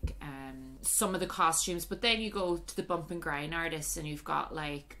music. Some of the costumes, but then you go to the bump and grind artists, and you've got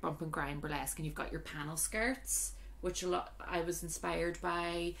like bump and grind burlesque, and you've got your panel skirts, which a lot I was inspired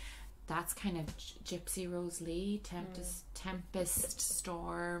by. That's kind of Gypsy Rose Lee, Tempest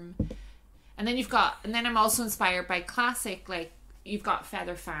Storm, and then I'm also inspired by classic, like, you've got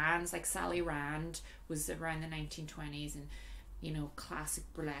feather fans, like Sally Rand was around the 1920s, and, you know, classic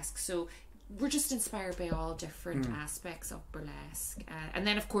burlesque. So we're just inspired by all different aspects of burlesque. And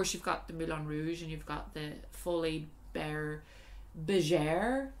then, of course, you've got the Moulin Rouge, and you've got the Folie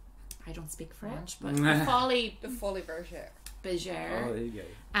Bergère. I don't speak French, but the Folie Bergère. Oh, there you go.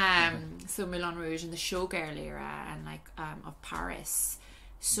 So Moulin Rouge and the showgirl era, and like of Paris.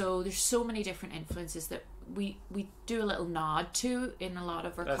 So there's so many different influences that we do a little nod to in a lot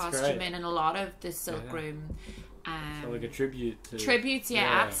of our costuming and a lot of the silk room. So like a tribute to... Tributes,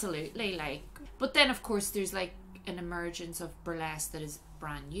 yeah, absolutely. Like, but then of course there's like an emergence of burlesque that is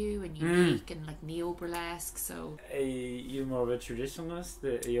brand new and unique, and like neo burlesque. So Are you more of a traditionalist?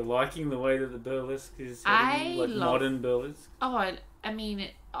 Are you liking the way that the burlesque is I like love modern burlesque? I mean,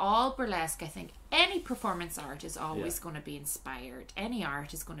 all burlesque, I think any performance art is always going to be inspired. Any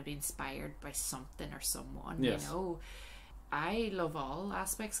art is going to be inspired by something or someone, you know. I love all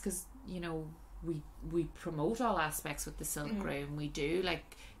aspects, because, you know, we promote all aspects with the silk room. We do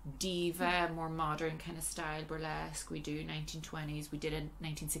like diva, more modern kind of style burlesque. We do 1920s. We did a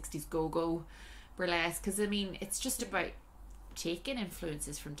 1960s go-go burlesque, because I mean, it's just about taking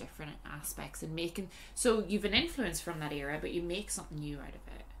influences from different aspects and making, so you've an influence from that era, but you make something new out of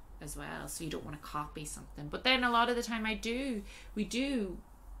it as well, so you don't want to copy something. But then a lot of the time we do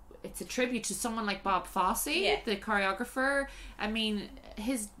it's a tribute to someone like Bob Fosse, the choreographer. I mean,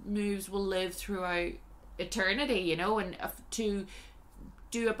 his moves will live throughout eternity, you know, and to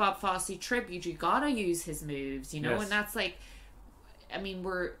do a Bob Fosse tribute, you gotta use his moves, you know, and that's like, I mean,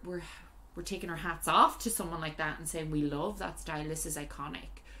 we're taking our hats off to someone like that and saying we love that style. This is iconic.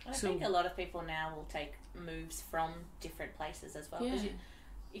 I think a lot of people now will take moves from different places as well, because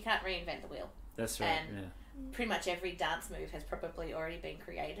you can't reinvent the wheel. That's right. And pretty much every dance move has probably already been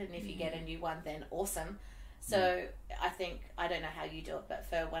created, and if you get a new one, then awesome. So I think, I don't know how you do it, but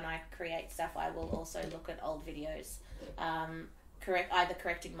for when I create stuff, I will also look at old videos, either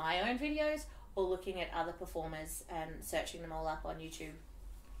correcting my own videos or looking at other performers and searching them all up on YouTube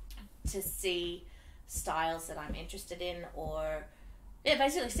to see styles that I'm interested in, or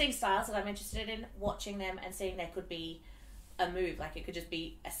basically seeing styles that I'm interested in, watching them and seeing there could be a move, like it could just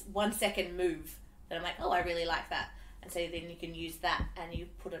be a 1 second move that I'm like, oh, I really like that, and so then you can use that and you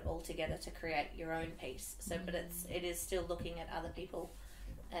put it all together to create your own piece. So but it is still looking at other people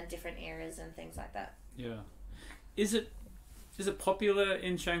and different eras and things like that. Is it popular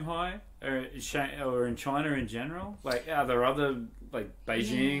in Shanghai or in China in general? Like, are there other, like,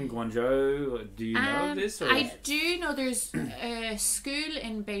 Beijing, Guangzhou? Do you know this? Or? I do know there's a school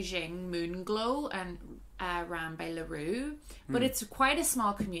in Beijing, Moonglow, and ran by LaRue, but it's quite a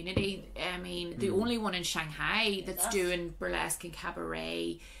small community. I mean, the only one in Shanghai that's doing burlesque and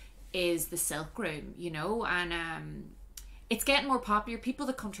cabaret is the Silk Room, you know, and it's getting more popular. People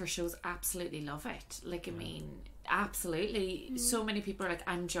that come to our shows absolutely love it. Like, I mean, absolutely. So many people are like,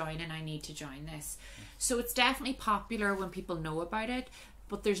 I'm joining, I need to join this. So it's definitely popular when people know about it,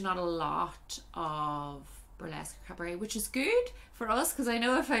 but there's not a lot of burlesque cabaret, which is good for us, because I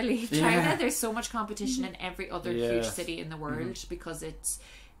know if I leave China, there's so much competition in every other huge city in the world, because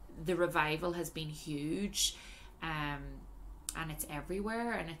the revival has been huge, and it's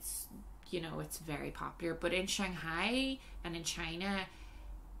everywhere, and it's, you know, it's very popular. But in Shanghai and in China,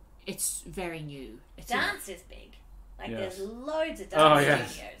 it's very new. Dance is big. Like, there's loads of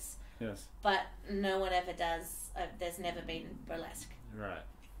dance studios. Yes. But no one ever does. There's never been burlesque. Right.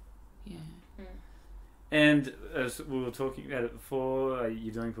 Yeah. And as we were talking about it before,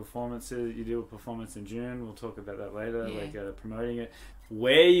 you're doing performances. You do a performance in June. We'll talk about that later, promoting it.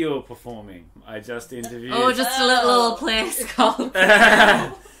 Where you're performing, I just interviewed. Oh, just a little place called.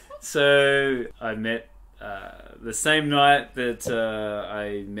 So I met the same night that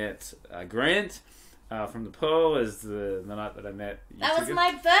I met Grant from the Pearl as the night that I met you. That was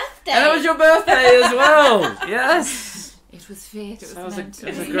my birthday. And that was your birthday as well. Yes. It was fate. It So was meant to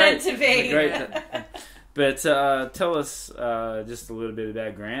It was be. meant to be. But tell us just a little bit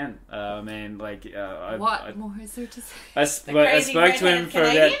about Grant. Man, like What more is there to say? I spoke to him for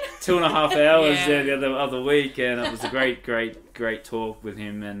about 2.5 hours the other week, and it was a great talk with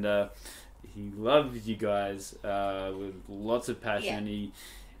him. And he loved you guys with lots of passion. Yeah.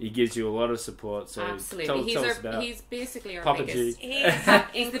 He gives you a lot of support. So absolutely, tell us about he's basically our Papa biggest. G. He's the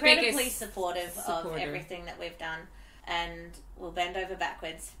incredibly biggest supportive of supporter. everything that we've done, and will bend over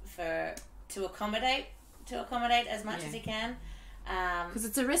backwards to accommodate as much as he can. Because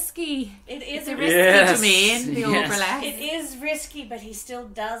it's a risky. It's a risky domain. The overlap. It is risky, but he still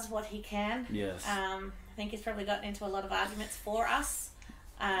does what he can. Yes. I think he's probably gotten into a lot of arguments for us.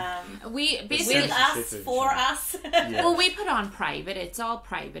 We basically With us, for us. Well, we put on private. It's all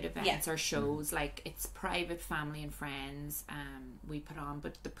private events or shows. Like, it's private, family and friends. We put on,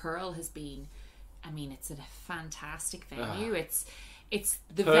 but the Pearl has been. I mean, it's a fantastic venue. It's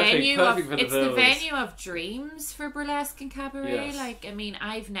the venue of dreams for burlesque and cabaret. Yes. Like, I mean,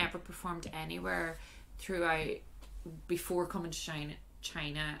 I've never performed anywhere throughout before coming to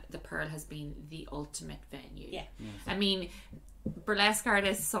China. The Pearl has been the ultimate venue. Yeah. I mean, burlesque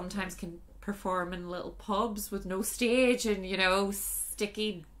artists sometimes can perform in little pubs with no stage and, you know,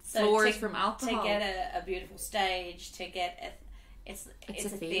 sticky floors from alcohol. To get a beautiful stage, to get it's a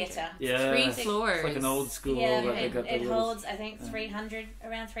theatre. Yeah. 3 floors. It's like an old school. Yeah, that they got it the holds, I think,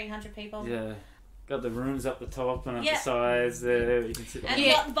 around 300 people. Yeah. Got the rooms up the top and up the sides there. You can sit And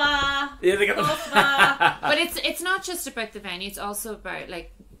got the bar. Yeah, they got the bar. But it's not just about the venue, it's also about,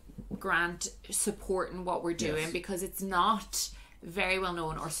 like, Grant supporting what we're doing, because it's not very well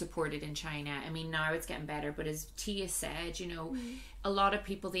known or supported in China. I mean, now it's getting better, but as Tia said, you know, a lot of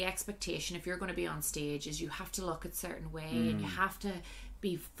people, the expectation if you're going to be on stage is you have to look a certain way and you have to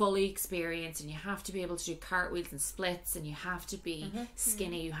be fully experienced and you have to be able to do cartwheels and splits and you have to be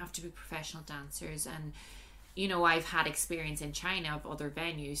skinny, you have to be professional dancers. And, you know, I've had experience in China of other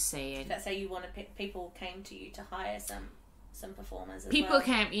venues saying That's how you want to people came to you to hire some performers as people well.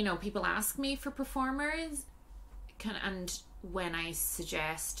 came, you know, people ask me for performers and when I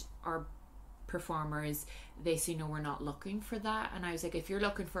suggest our performers, they say, no, we're not looking for that. And I was like, if you're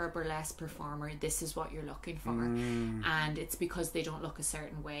looking for a burlesque performer, this is what you're looking for. And it's because they don't look a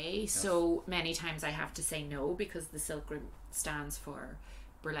certain way. So many times I have to say no, because the Silk Room stands for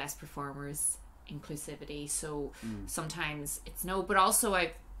burlesque performers inclusivity. So sometimes it's no, but also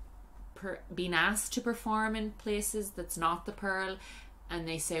I've been asked to perform in places that's not the Pearl, and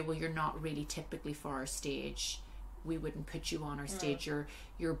they say, well, you're not really typically for our stage. We wouldn't put you on our stage. You're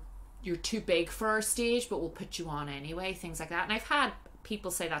too big for our stage, but we'll put you on anyway, things like that. And I've had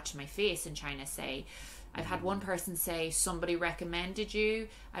people say that to my face in China. I've had one person say, somebody recommended you,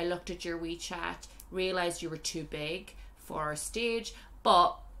 I looked at your WeChat, realised you were too big for our stage,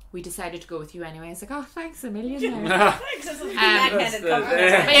 but we decided to go with you anyway. I was like, oh, thanks a million. Thanks.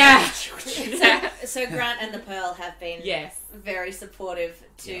 So Grant and the Pearl have been very supportive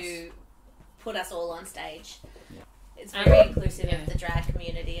to put us all on stage. It's very inclusive of the drag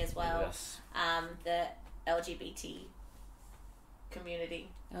community as well. The LGBT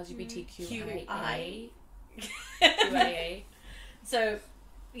community. LGBTQIA. So,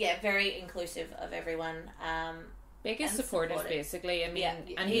 yeah, very inclusive of everyone. Biggest supportive, basically. I mean,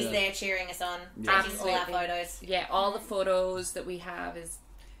 and he's there cheering us on, taking all our photos. Yeah, all the photos that we have is.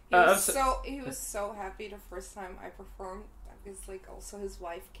 He was so happy the first time I performed. Because like also his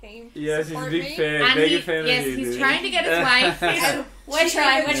wife came. Yes, he's a big fan. And big fan yes, of you, he's trying to get his wife. We're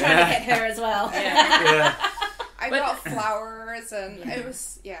trying to get her as well. I got flowers and it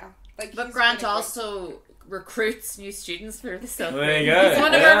was like. But Grant also recruits new students for the Silk Room. There you go. He's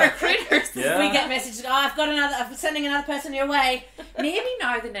one of our recruiters. We get messages. I'm sending another person your way. Maybe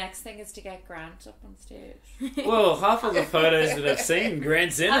now the next thing is to get Grant up on stage. Well, half of the photos that I've seen,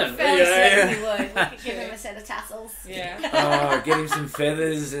 Grant's in them. I'm fairly certain he would. We could give him a set of tassels. Oh, get him some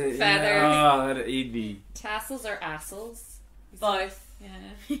feathers. Feathers. He'd be. Tassels or assels? Both.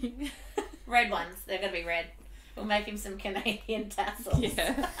 Yeah. Red ones. They're going to be red. We'll make him some Canadian tassels.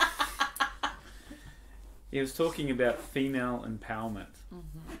 Yeah. He was talking about female empowerment.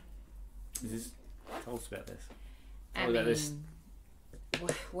 Tell us about this.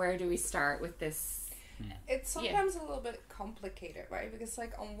 Where do we start with this? It's sometimes a little bit complicated, right? Because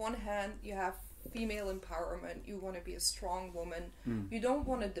like on one hand you have female empowerment, you want to be a strong woman, you don't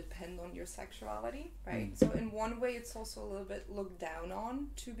want to depend on your sexuality, right? So in one way it's also a little bit looked down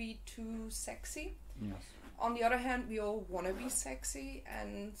on to be too sexy. Yes. On the other hand, we all want to be sexy,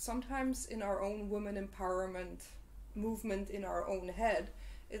 and sometimes in our own women empowerment movement in our own head,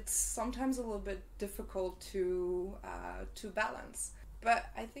 it's sometimes a little bit difficult to balance. But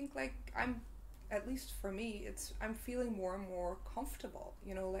I think like at least for me, I'm feeling more and more comfortable.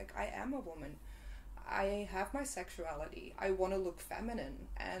 You know, like I am a woman. I have my sexuality. I want to look feminine,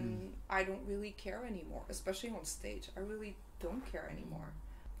 and I don't really care anymore, especially on stage. I really don't care anymore.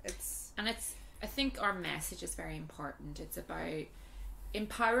 I think our message is very important. It's about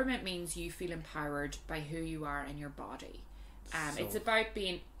empowerment means you feel empowered by who you are in your body. It's about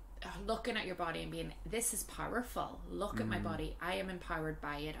looking at your body and being, this is powerful. Look at my body. I am empowered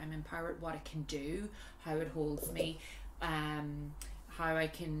by it. I'm empowered what it can do, how it holds me, how I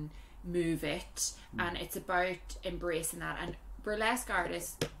can move it. And it's about embracing that. And burlesque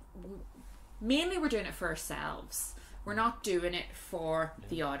artists, mainly we're doing it for ourselves. We're not doing it for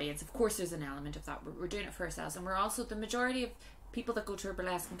the audience. Of course there's an element of that, but we're doing it for ourselves. And we're also, the majority of people that go to a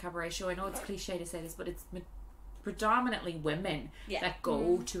burlesque and cabaret show, I know it's cliche to say this, but it's predominantly women that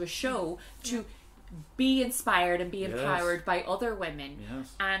go to a show to be inspired and be empowered by other women.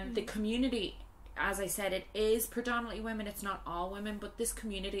 And the community, as I said, it is predominantly women. It's not all women, but this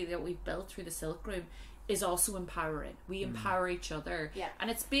community that we've built through the Silk Room is also empowering. We empower each other.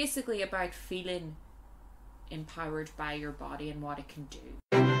 And it's basically about feeling empowered by your body and what it can do.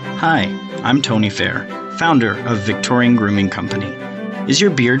 Hi, I'm Tony Fair, founder of Victorian Grooming Company. Is your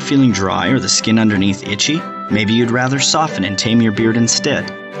beard feeling dry or the skin underneath itchy? Maybe you'd rather soften and tame your beard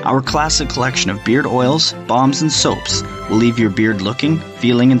instead. Our classic collection of beard oils, balms, and soaps will leave your beard looking,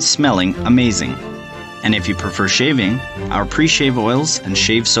 feeling, and smelling amazing. And if you prefer shaving, our pre-shave oils and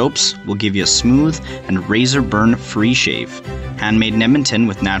shave soaps will give you a smooth and razor burn free shave. Handmade in Edmonton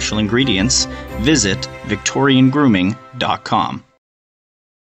with natural ingredients. Visit VictorianGrooming.com.